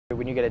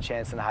When you get a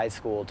chance in high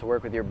school to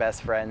work with your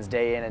best friends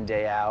day in and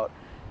day out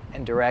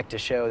and direct a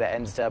show that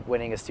ends up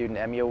winning a Student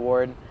Emmy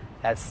Award,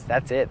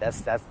 that's it.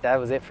 That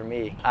was it for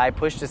me. I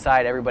pushed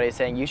aside everybody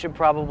saying, you should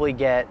probably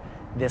get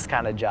this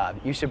kind of job.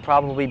 You should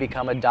probably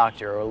become a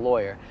doctor or a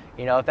lawyer.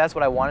 You know, if that's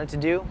what I wanted to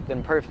do,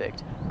 then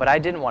perfect. But I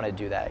didn't want to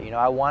do that. You know,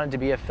 I wanted to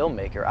be a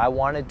filmmaker. I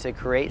wanted to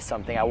create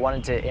something. I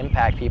wanted to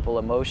impact people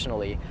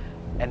emotionally,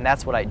 and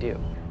that's what I do.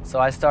 So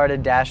I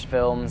started Dash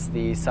Films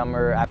the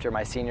summer after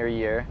my senior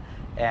year,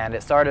 and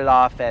it started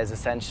off as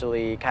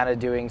essentially kind of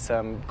doing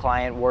some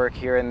client work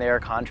here and there,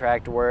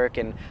 contract work,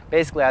 and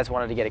basically I just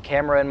wanted to get a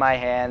camera in my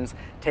hands,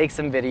 take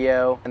some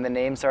video, and the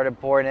names started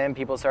pouring in.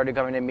 People started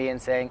coming to me and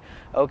saying,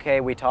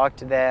 okay, we talked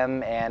to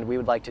them and we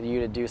would like you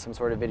to do some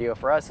sort of video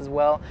for us as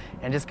well,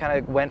 and just kind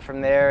of went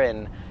from there.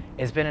 And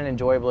it's been an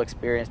enjoyable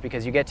experience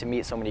because you get to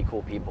meet so many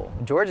cool people.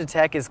 Georgia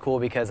Tech is cool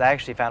because I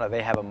actually found out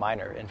they have a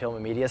minor in film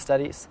and media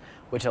studies,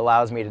 which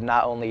allows me to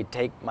not only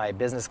take my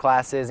business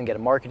classes and get a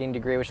marketing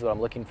degree, which is what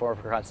I'm looking for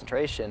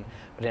concentration,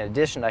 but in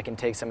addition I can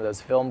take some of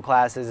those film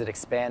classes and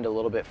expand a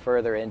little bit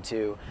further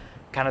into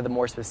kind of the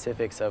more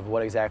specifics of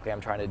what exactly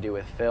I'm trying to do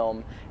with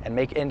film and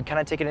kind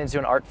of take it into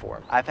an art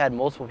form. I've had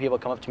multiple people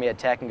come up to me at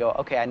Tech and go,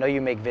 okay, I know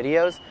you make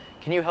videos,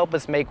 can you help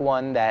us make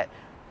one that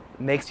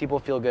makes people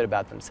feel good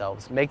about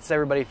themselves, makes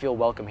everybody feel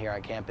welcome here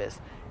on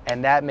campus?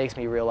 And that makes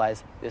me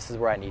realize this is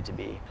where I need to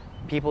be.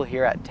 People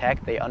here at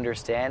Tech, they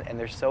understand and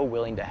they're so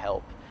willing to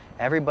help.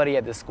 Everybody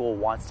at this school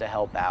wants to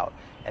help out,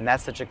 and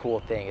that's such a cool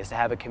thing, is to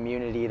have a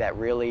community that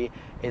really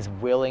is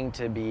willing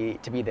to be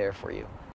there for you.